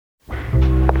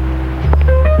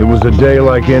It was a day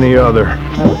like any other,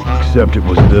 except it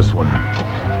was this one.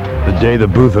 The day the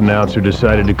booth announcer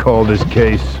decided to call this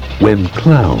case When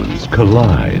Clowns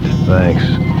Collide. Thanks.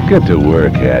 Get to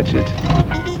work, Hatchet.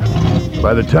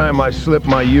 By the time I slipped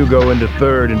my Yugo into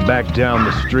third and back down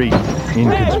the street,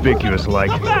 inconspicuous like,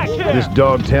 this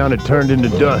Dogtown had turned into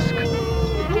dusk.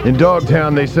 In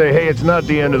Dogtown, they say, hey, it's not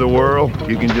the end of the world.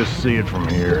 You can just see it from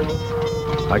here.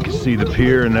 I could see the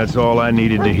pier, and that's all I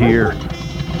needed to hear.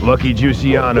 Lucky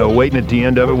Juiciano waiting at the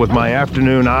end of it with my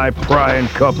afternoon eye-prying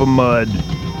cup of mud.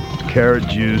 Carrot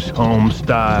juice, home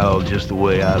style, just the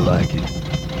way I like it.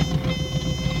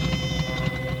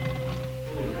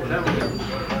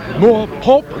 More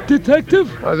pulp,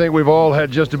 Detective? I think we've all had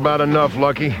just about enough,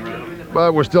 Lucky.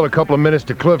 But we're still a couple of minutes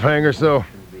to cliffhanger, so...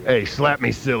 Hey, slap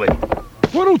me silly.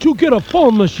 Why don't you get a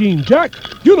phone machine, Jack?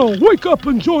 You know, wake up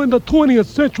and join the 20th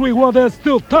century while there's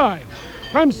still time.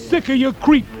 I'm sick of your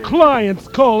creep clients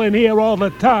calling here all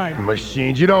the time.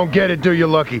 Machines, you don't get it, do you,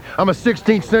 Lucky? I'm a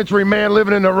 16th century man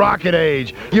living in the rocket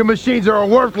age. Your machines are a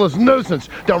worthless nuisance.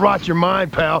 They'll rot your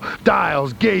mind, pal.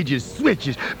 Dials, gauges,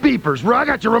 switches, beepers. I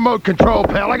got your remote control,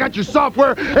 pal. I got your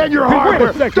software and your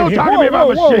hardware. Wait a second Don't here. talk to me about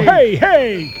machines.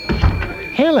 Hey!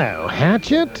 Hello,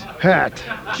 Hatchet. Hat.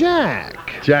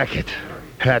 Jack. Jacket.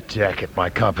 Hat jacket, my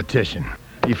competition.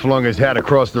 He flung his hat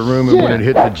across the room, and when it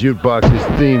hit the jukebox, his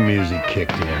theme music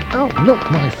kicked in. Oh, look,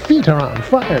 my feet are on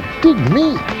fire. Dig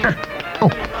me.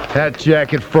 Hat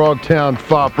jacket, Frogtown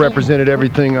fop represented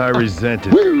everything I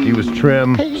resented. He was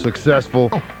trim,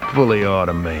 successful, fully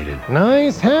automated.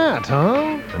 Nice hat,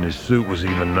 huh? And his suit was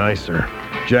even nicer.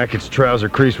 Jacket's trouser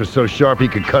crease was so sharp he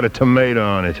could cut a tomato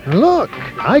on it. Look,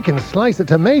 I can slice a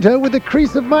tomato with the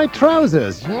crease of my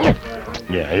trousers.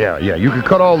 Yeah. You can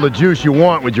cut all the juice you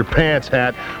want with your pants,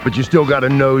 Hat, but you still gotta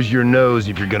nose your nose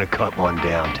if you're gonna cut one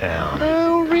downtown.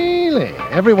 Oh, really?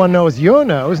 Everyone knows your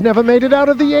nose never made it out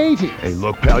of the 80s. Hey,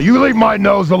 look, pal, you leave my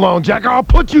nose alone, Jack, or I'll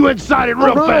put you inside it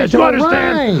real fast. You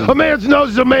understand? Right. A man's nose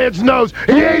is a man's nose.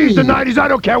 In the 80s and 90s, I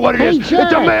don't care what it is. Jack.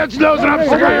 It's a man's nose, and I'm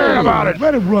sick of hearing about it.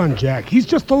 Let it run, Jack. He's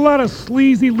just a lot of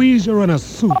sleazy leisure in a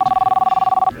suit.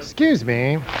 Excuse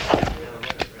me.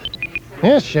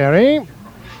 Yes, Sherry.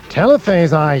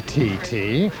 Telephase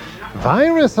ITT.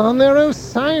 Virus on their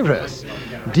Osiris.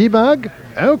 Debug?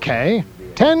 Okay.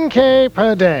 10K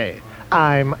per day.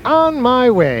 I'm on my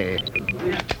way.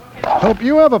 Hope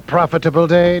you have a profitable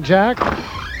day, Jack.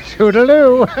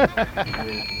 Toodaloo.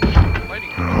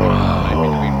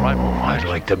 I'd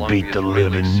like to beat the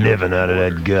living niven out of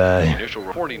that guy.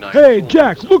 Hey,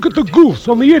 Jack, look at the goofs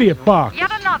on the idiot box.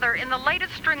 Yet another in the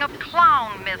latest string of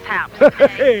clown mishaps.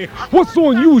 Hey, what's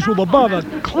so unusual about a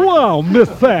clown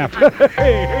mishap?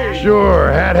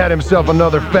 Sure, Hat had himself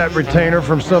another fat retainer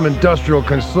from some industrial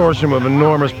consortium of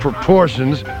enormous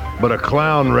proportions, but a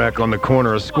clown wreck on the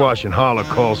corner of Squash and Holla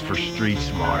calls for street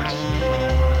smarts.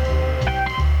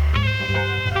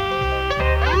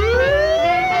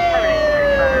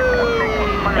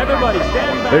 Everybody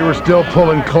stand back. They were still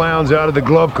pulling clowns out of the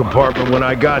glove compartment when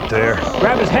I got there.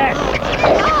 Grab his hat.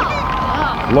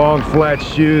 Long flat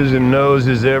shoes and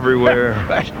noses everywhere.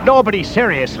 Nobody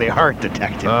seriously hurt,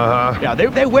 Detective. Uh-huh. Yeah,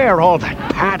 they wear all that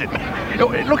padding.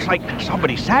 It looks like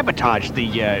somebody sabotaged the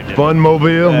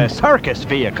Funmobile? circus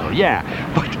vehicle, yeah.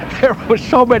 But there was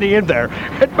so many in there.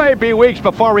 It may be weeks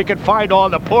before we can find all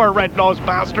the poor red-nosed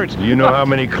bastards. You know how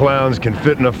many clowns can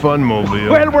fit in a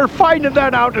Funmobile? Well, we're finding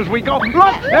that out as we go.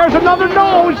 Look, there's another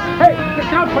nose. Hey,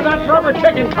 look out for that rubber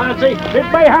chicken, Clancy.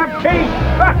 It may have teeth.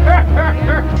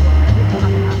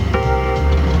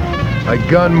 I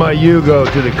gunned my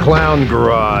Yugo to the clown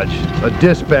garage, a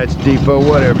dispatch depot,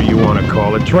 whatever you want to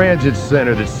call it, transit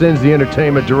center that sends the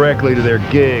entertainment directly to their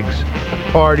gigs.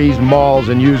 Parties, malls,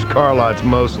 and used car lots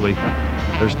mostly.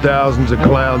 There's thousands of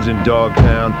clowns in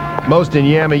Dogtown, most in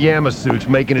yama suits,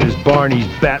 making it as Barney's,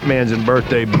 Batmans, and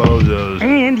birthday bozos.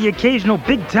 And the occasional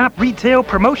big top retail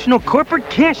promotional corporate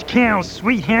cash cow,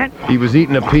 sweetheart. He was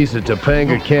eating a piece of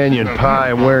Topanga Canyon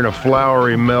pie and wearing a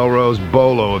flowery Melrose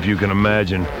bolo, if you can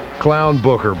imagine. Clown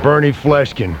booker, Bernie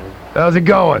Fleshkin. How's it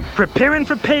going? Preparing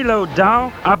for payload,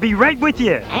 doll. I'll be right with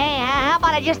you. Hey, how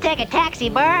about I just take a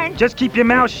taxi, Bern? Just keep your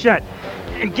mouth shut.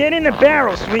 And get in the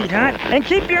barrel, sweetheart. And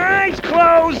keep your eyes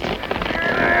closed.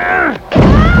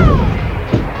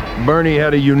 Bernie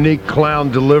had a unique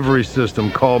clown delivery system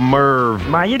called MERV.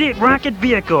 My idiot rocket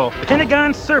vehicle.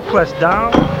 Pentagon surplus,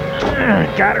 doll.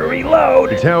 Gotta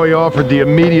reload. It's how he offered the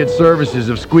immediate services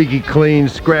of Squeaky Clean,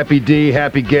 Scrappy D,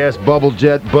 Happy Gas, Bubble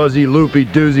Jet, Buzzy, Loopy,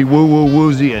 Doozy, Woo Woo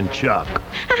Woozy, and Chuck.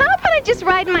 How about I just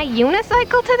ride my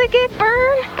unicycle to the gig,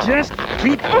 Bern? Just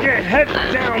keep your head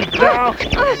down, doll.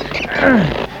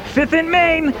 5th and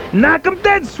Main. Knock 'em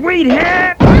dead,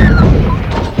 sweetheart.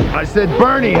 I said,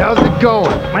 Bernie, how's it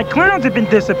going? My clowns have been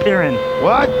disappearing.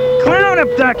 What? Clown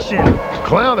abduction.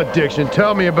 Clown addiction?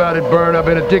 Tell me about it, Bern. I've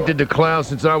been addicted to clowns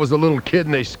since I was a little kid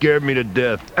and they scared me to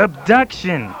death.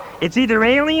 Abduction. It's either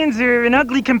aliens or an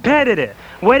ugly competitor.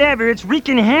 Whatever, it's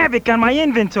wreaking havoc on my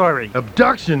inventory.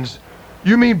 Abductions?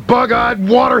 You mean bug-eyed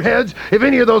waterheads? If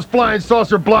any of those flying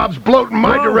saucer blobs bloat in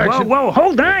my direction... Whoa,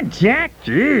 hold on, Jack.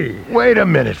 Gee. Wait a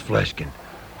minute, Fleshkin.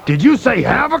 Did you say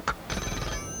havoc?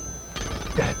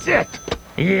 That's it.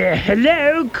 Yeah,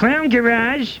 hello, Clown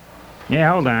Garage.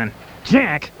 Yeah, hold on.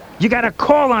 Jack, you got a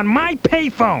call on my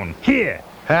payphone. Here.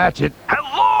 Hatchet.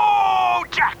 Hello,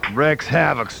 Jack. Rex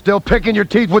Havoc. Still picking your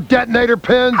teeth with detonator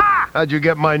pins? Ha! How'd you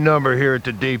get my number here at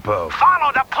the depot?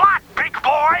 Follow the plot, big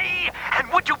boy.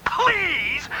 And would you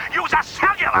please use a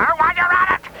cellular while you're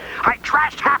at it? I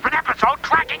trashed half an episode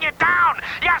tracking it down.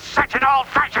 You're such an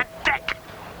old-fashioned dick.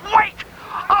 Wait,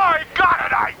 I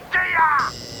got an idea.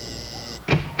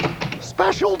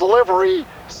 Special delivery.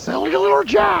 Cellular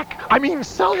Jack. I mean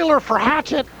cellular for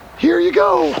Hatchet. Here you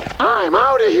go. I'm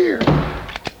out of here.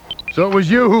 So it was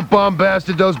you who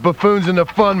bombasted those buffoons in the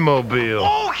Funmobile.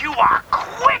 Oh, you are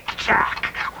quick,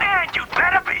 Jack. And you'd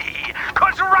better be,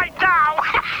 because right now,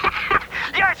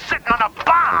 you're sitting on a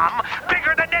bomb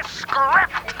bigger than this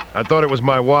script. I thought it was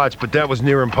my watch, but that was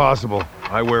near impossible.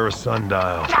 I wear a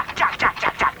sundial. Jack.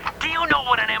 Do you know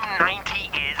what an M90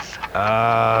 is?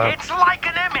 It's like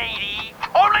an M80,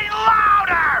 only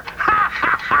louder.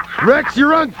 Rex,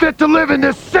 you're unfit to live in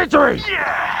this century!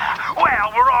 Yeah.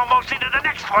 Well, we're almost into the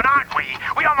next one, aren't we?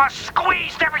 We almost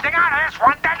squeezed everything out of this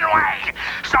one, didn't we?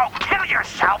 So kill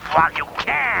yourself while you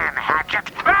can,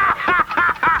 Hatchet.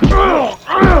 Ow!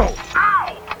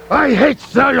 I hate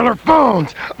cellular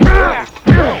phones!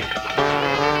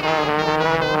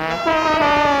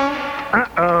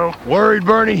 Uh-oh. Worried,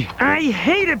 Bernie? I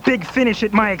hate a big finish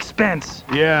at my expense.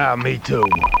 Yeah, me too.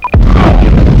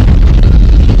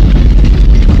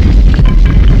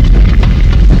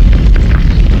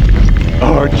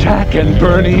 Are Jack and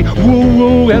Bernie,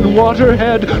 Woo-Woo and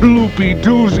Waterhead, Loopy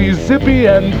Doozy, Zippy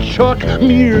and Chuck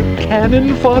mere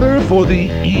cannon fodder for the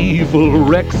evil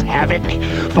Rex Havoc?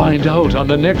 Find out on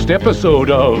the next episode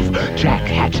of Jack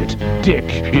Hatchet, Dick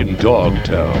in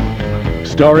Dogtown.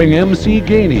 Starring M.C.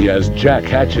 Gainey as Jack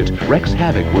Hatchet, Rex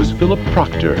Havoc was Philip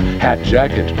Proctor, Hat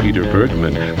Jacket, Peter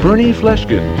Bergman, Bernie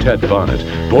Fleshkin, Ted Bonnet,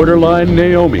 Borderline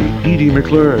Naomi, Edie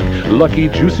McClurg, Lucky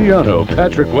Giussiano,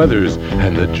 Patrick Weathers,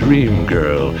 and the Dream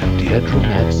Girl, Deidre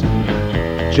Madsen.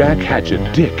 Jack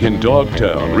Hatchet, Dick in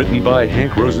Dogtown, written by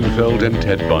Hank Rosenfeld and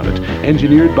Ted Bonnet,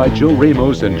 engineered by Joe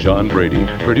Ramos and John Brady,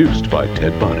 produced by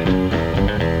Ted Bonnet.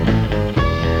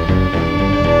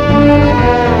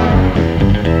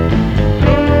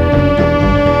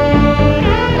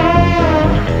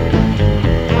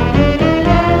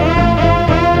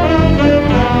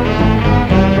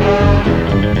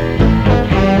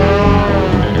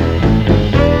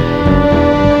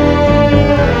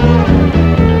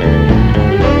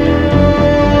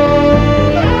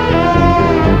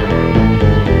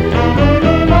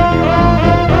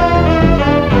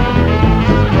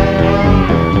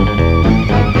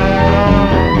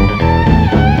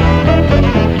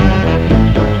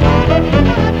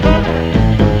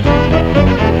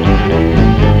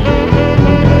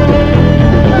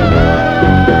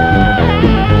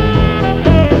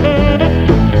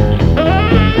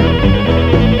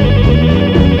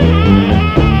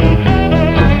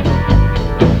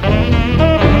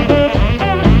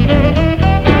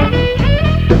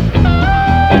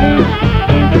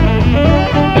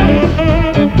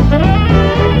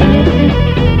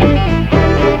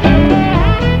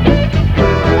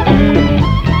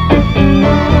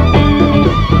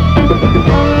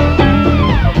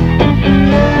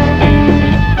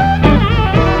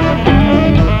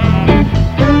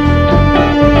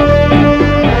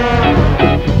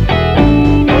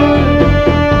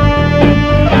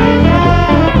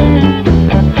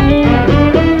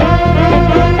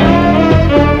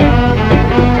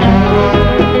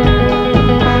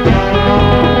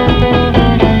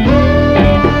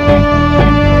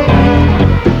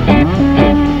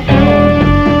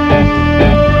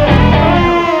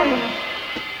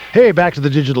 Hey, back to the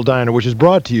Digital Diner, which is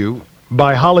brought to you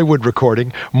by Hollywood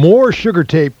Recording. More Sugar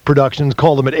Tape Productions.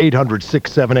 Call them at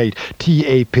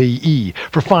 800-678-TAPE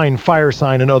for fine fire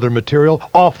sign and other material.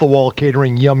 Off-the-wall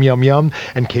catering, yum, yum, yum.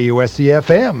 And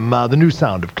KUSC-FM, the new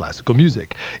sound of classical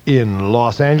music in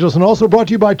Los Angeles. And also brought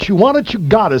to you by Chihuahua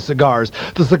Chugada Cigars,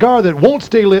 the cigar that won't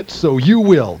stay lit, so you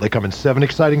will. They come in 7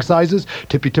 exciting sizes: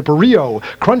 Tippy Tipper Rio,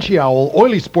 Crunchy Owl,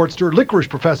 Oily Sportster, Licorice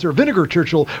Professor, Vinegar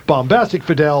Churchill, Bombastic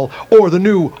Fidel, or the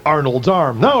new Arnold's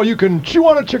Arm. Now you can chew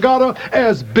on a Chugada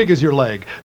as big as your leg.